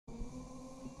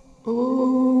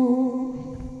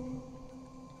Ooh.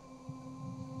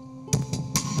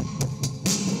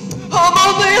 I'm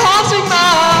only haunting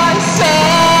myself,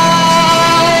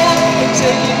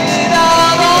 taking it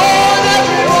out on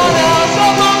everyone else.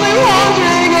 I'm only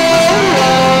wandering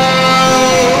around,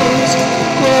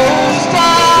 closed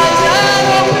eyes and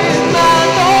open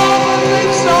mouth. All the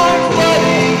lips aren't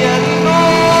flooding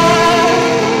anymore.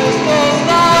 There's no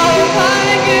love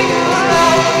hanging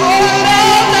around, but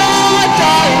I'm not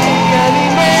dying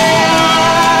anymore.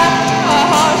 My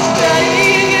heart's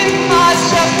staying in my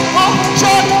chest. Oh,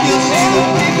 shut. You'll see the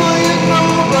people you know,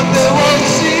 but they won't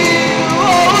see you.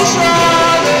 Oh,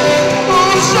 shining,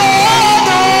 oh,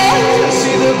 shining. You'll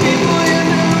see the people you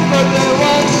knew, but they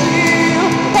won't see you.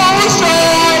 Oh,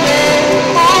 shining,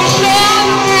 oh,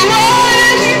 shining. Why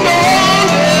did you go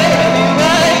there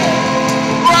anyway?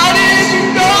 Why did you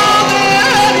go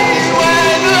there anyway?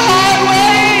 The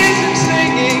highway isn't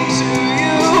singing to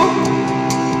you.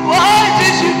 Why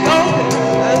did you go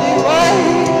there anyway?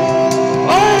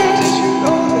 Why did you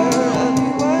go there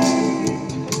anyway?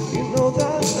 You know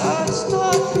that's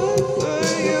not good for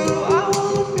you. I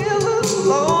wanna feel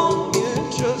alone. You're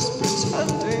just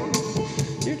pretending.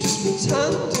 You're just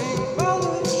pretending.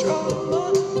 Melodrama,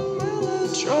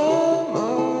 melodrama.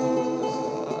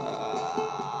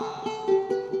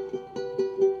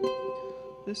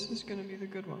 This is gonna be the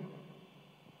good one.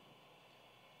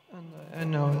 And I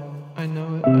know it. I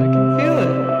know it. I can feel it.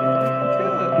 I can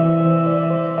feel it.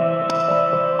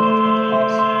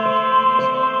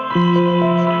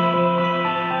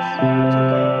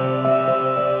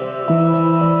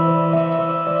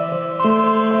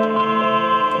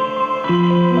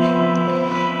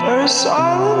 There is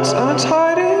silence and it's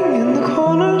hiding in the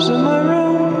corners of my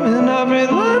room. In every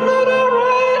line that I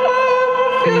write, I am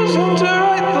refusing to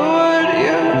write the word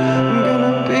you. I'm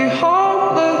gonna be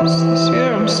harmless this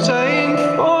year. I'm staying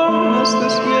formless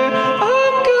this year.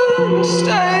 I'm gonna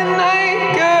stay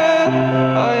naked.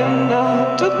 I am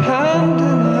not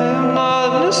dependent. I am not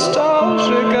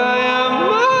nostalgic. I am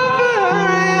my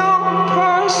very own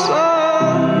person.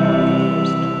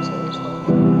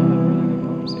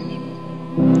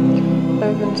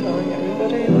 I've been telling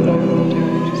everybody that I will do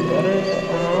these letters, and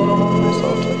I don't want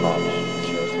myself to hatch.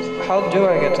 How do I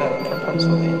get to heaven from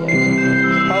Pennsylvania?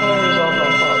 How do I resolve my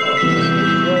problems?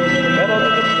 Do I forget all the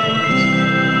good things?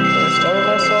 Do I starve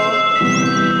myself?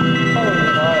 Probably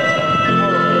not.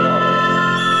 Probably not.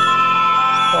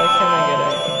 Why can't I get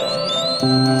anything done?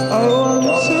 I want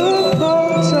to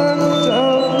protect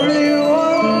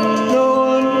everyone. No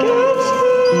one gets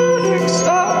hurt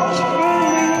except for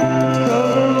me.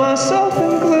 Cover myself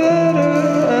in glitter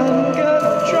and get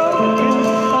drunk, and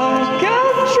I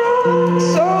get drunk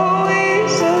so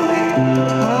easily.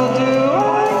 How do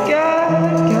I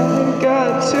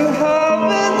get to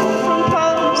heaven from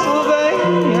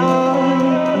Pennsylvania?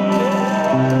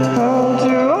 How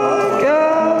do I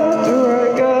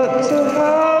get to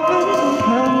heaven from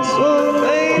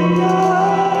Pennsylvania?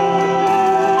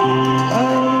 I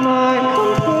am not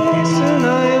complacent,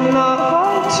 I am not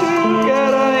hard to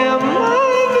get, I am my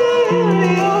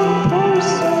very own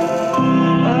person.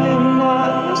 I am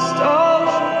not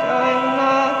nostalgic, I am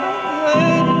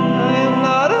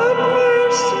not a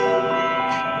person.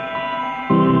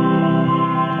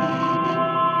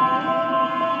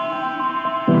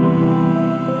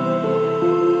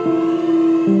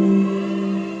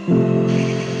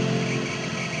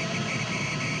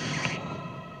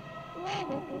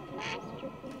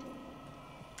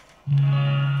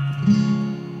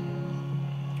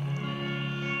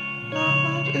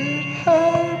 Knotted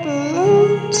hair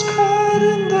balloons caught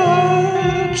in the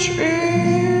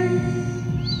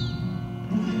trees.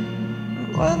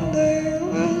 When they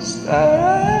lose their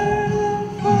air, they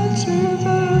fall to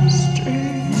the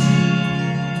street.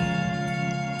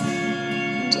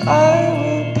 And I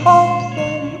will pop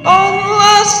them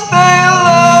unless they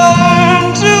learn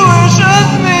to worship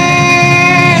me.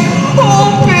 Oh,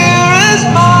 fear is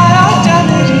my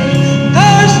identity.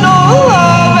 There's no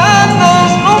love and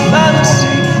there's no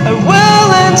fantasy. I will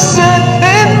insist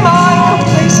in my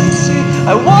complacency.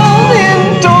 I won't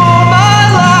endure my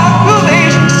lack of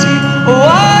agency. Oh,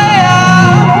 I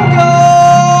am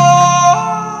gone.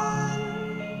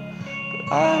 But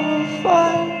I will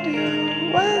find you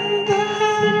when the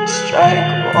hands strike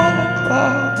 1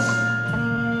 o'clock.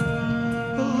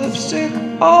 With lipstick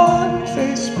on,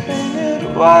 face painted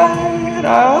white. I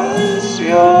was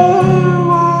your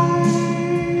wife.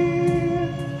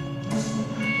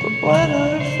 But when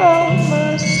I found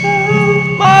myself,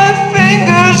 my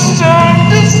fingers turned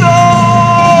to stone.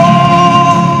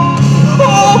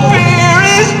 Oh, fear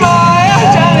is my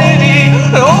identity.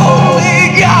 The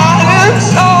only guidance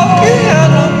of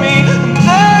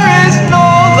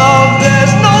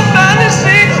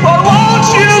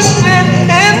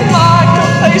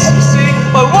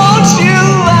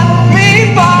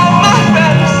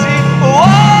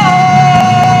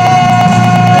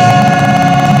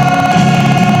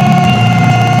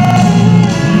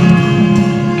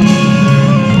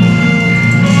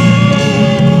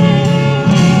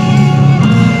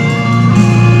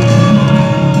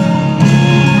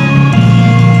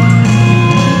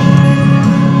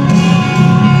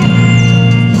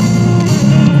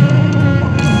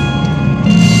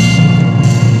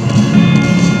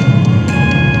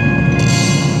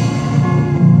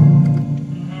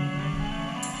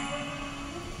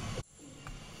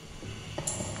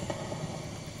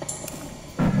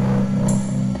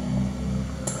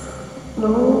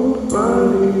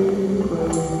Nobody will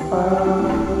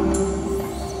find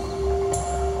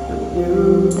you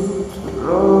to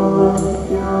roll up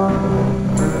your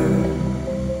grave.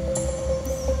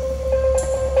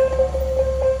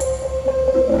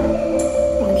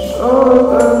 I'm sure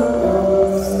that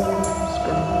yours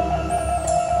gone.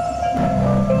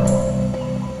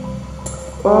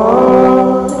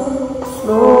 But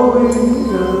slowly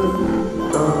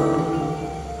and dark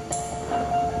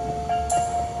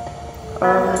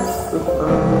as the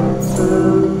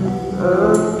fountain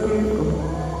and people,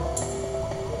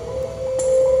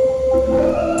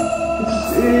 you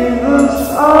see the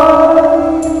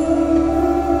silence,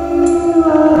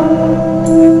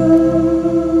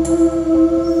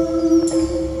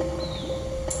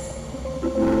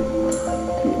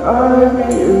 the ivy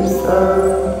is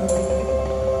down.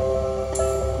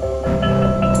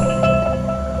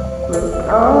 Look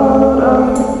out at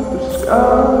the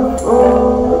sky for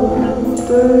the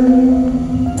day.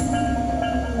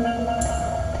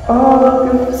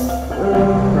 August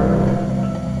forever.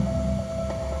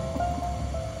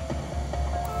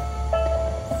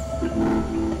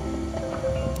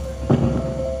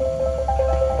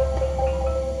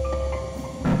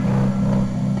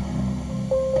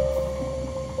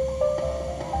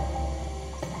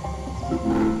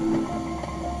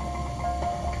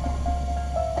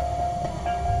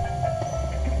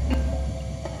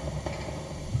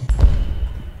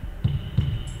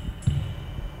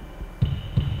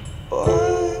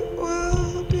 What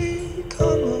will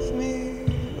become of me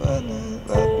when I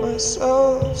let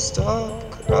myself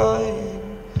stop crying?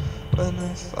 When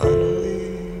I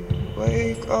finally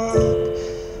wake up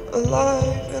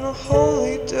alive in a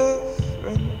wholly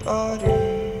different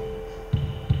body?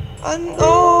 I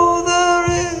know there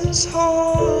is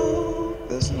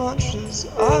hope, as much as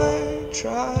I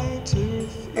try to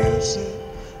refuse it.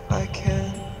 I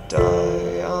can't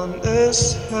die on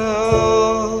this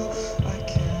hill. I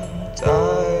can't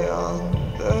die on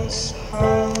this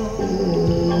hill.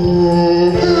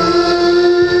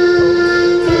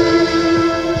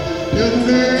 You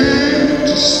need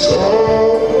to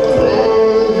stop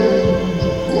crying. The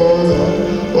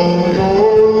blood on your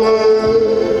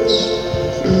legs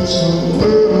is a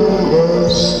little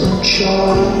less than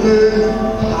charming.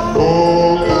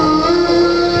 Oh,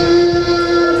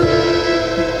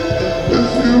 if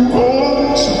you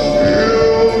want to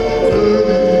feel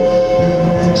ready, you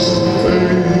need to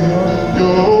paint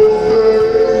your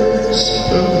face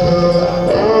and head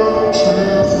out to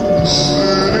the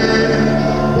city.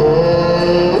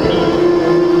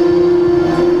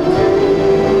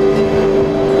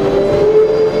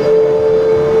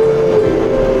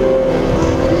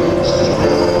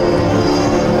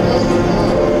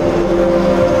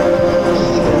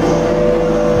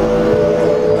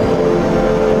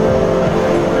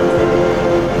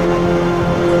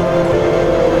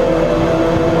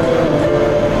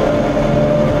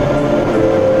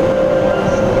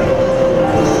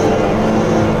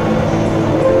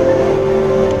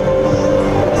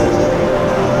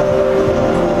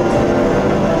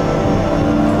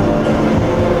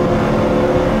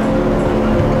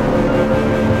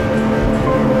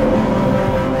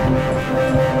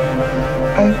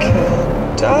 I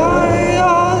can't die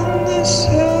on this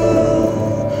hill,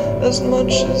 as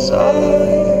much as I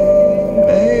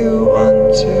may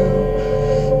want to.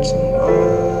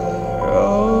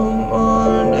 Tomorrow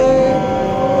morning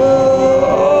will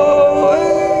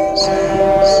always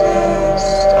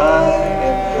exist. I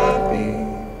am happy.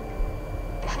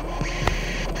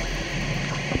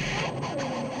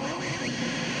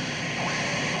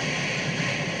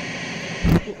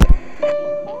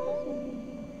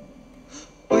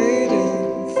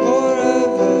 Waiting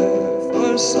forever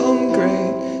for some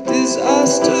great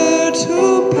disaster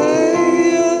to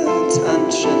pay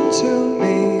attention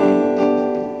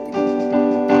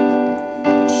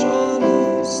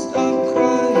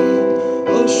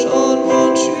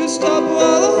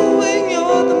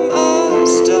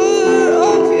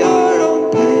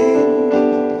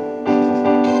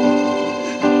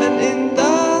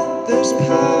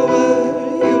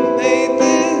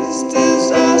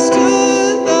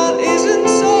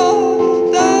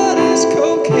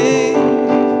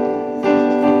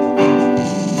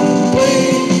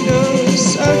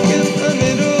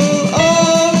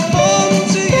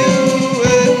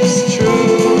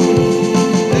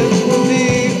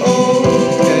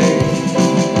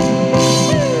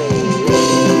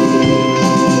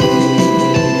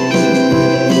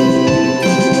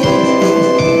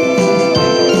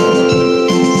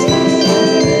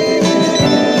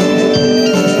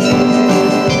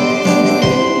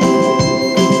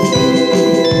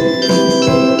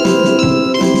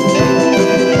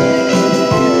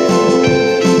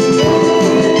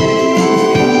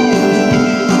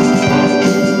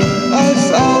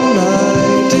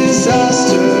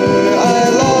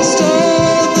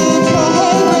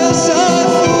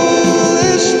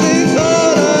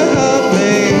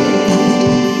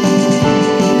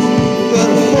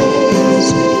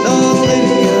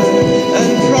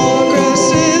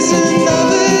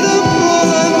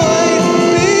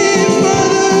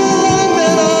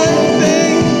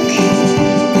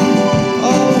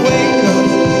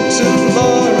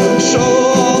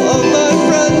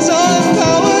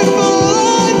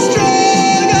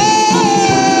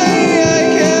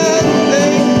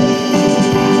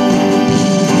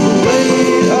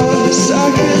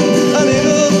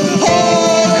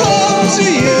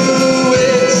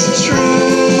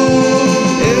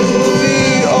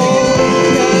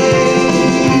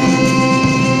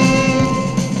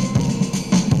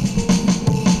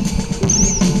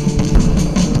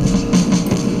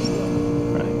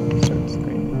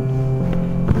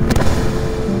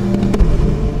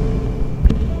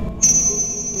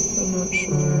not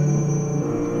sure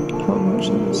how much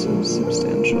of this is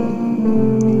substantial.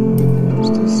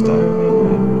 Still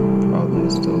starving, I'd probably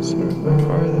still serve my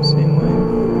car the same way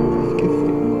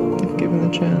if given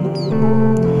the chance.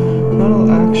 Not all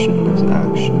action is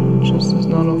action, just as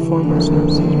not all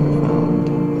formlessness is profound.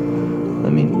 I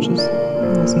mean, just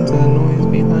listen to the noise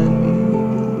behind me.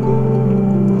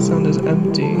 The sound is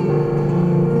empty,